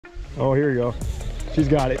Oh, here we go. She's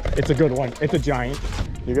got it. It's a good one. It's a giant.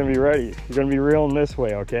 You're gonna be ready. You're gonna be reeling this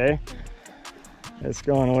way, okay? It's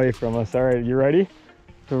going away from us. All right, you ready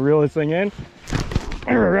to reel this thing in?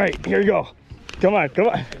 All right, here you go. Come on, come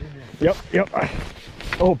on. Yep, yep.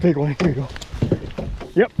 Oh, big one. Here you go.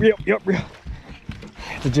 Yep, yep, yep.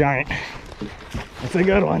 It's a giant. It's a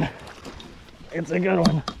good one. It's a good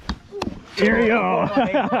one. Here you go.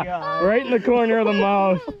 Oh right in the corner of the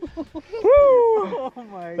mouth. Woo! Oh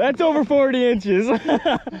my That's God. Over 40 inches.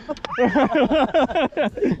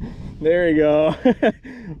 There you go.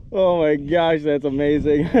 Oh my gosh, that's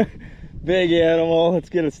amazing. Big animal. Let's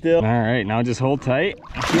get it still. All right, now just hold tight.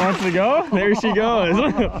 She wants to go. There she goes.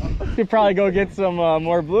 Should probably go get some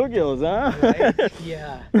more bluegills, huh? Right?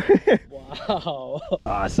 Yeah. Wow.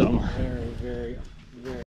 Awesome. Very, very